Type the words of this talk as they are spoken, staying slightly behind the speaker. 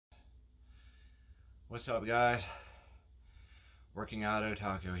What's up, guys? Working out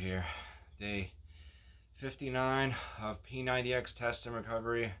otaku here. Day 59 of P90X test and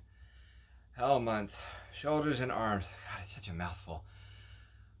recovery. Hell month. Shoulders and arms. God, it's such a mouthful.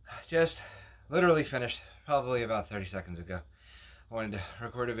 Just literally finished probably about 30 seconds ago. I wanted to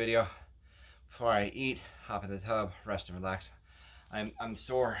record a video before I eat, hop in the tub, rest and relax. I'm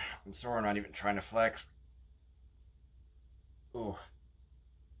sore. I'm sore. I'm not even trying to flex. Ooh.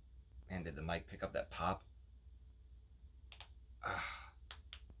 Man, did the mic pick up that pop?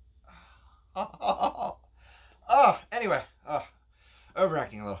 Anyway,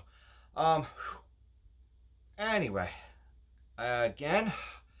 overacting a little. Anyway, again,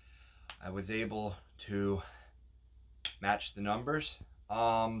 I was able to match the numbers.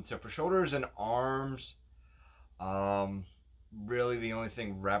 So for shoulders and arms, really the only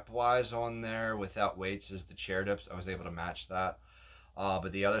thing rep-wise on there without weights is the chair dips. I was able to match that.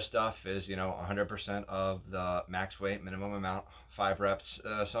 But the other stuff is, 100% of the max weight, minimum amount, 5 reps.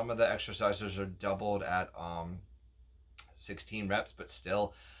 Some of the exercises are doubled at 16 reps, but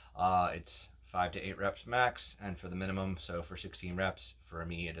still, it's 5 to 8 reps max. And for the minimum, so for 16 reps, for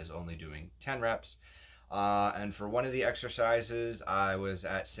me, it is only doing 10 reps. And for one of the exercises, I was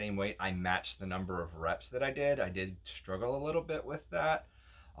at same weight. I matched the number of reps that I did. I did struggle a little bit with that.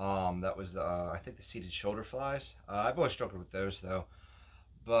 That was the, I think the seated shoulder flies. I've always struggled with those though.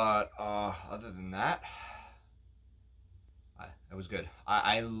 But other than that, it was good.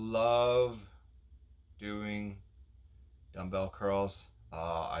 I love doing dumbbell curls.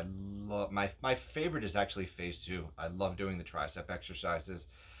 I love my favorite is actually phase 2. I love doing the tricep exercises.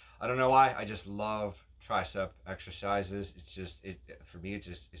 I don't know why. I just love tricep exercises. It's just for me.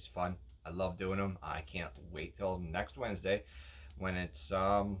 It's fun. I love doing them. I can't wait till next Wednesday when it's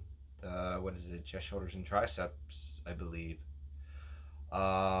what is it? Chest, shoulders, and triceps, I believe.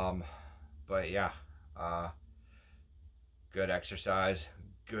 But yeah, good exercise,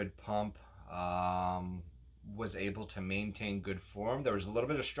 good pump. Was able to maintain good form. There was a little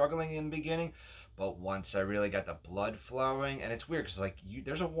bit of struggling in the beginning, but once I really got the blood flowing, and it's weird because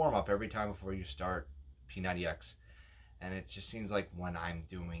there's a warm up every time before you start P90X, and it just seems like when I'm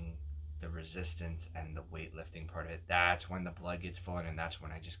doing the resistance and the weightlifting part of it, that's when the blood gets flowing, and that's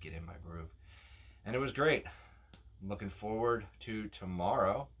when I just get in my groove, and it was great. I'm looking forward to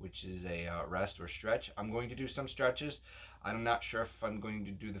tomorrow, which is a rest or stretch. I'm going to do some stretches. I'm not sure if I'm going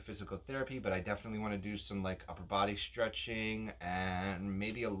to do the physical therapy, but I definitely want to do some like upper body stretching and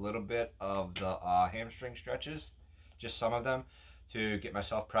maybe a little bit of the hamstring stretches, just some of them, to get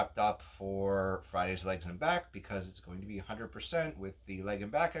myself prepped up for Friday's legs and back, because it's going to be 100% with the leg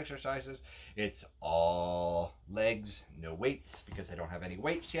and back exercises. It's all legs, no weights, because I don't have any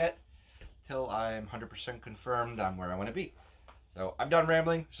weights yet. Till I'm 100% confirmed I'm where I want to be. So I'm done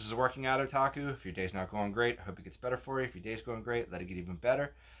rambling. This is a working out otaku. If your day's not going great, I hope it gets better for you. If your day's going great, let it get even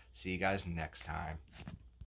better. See you guys next time.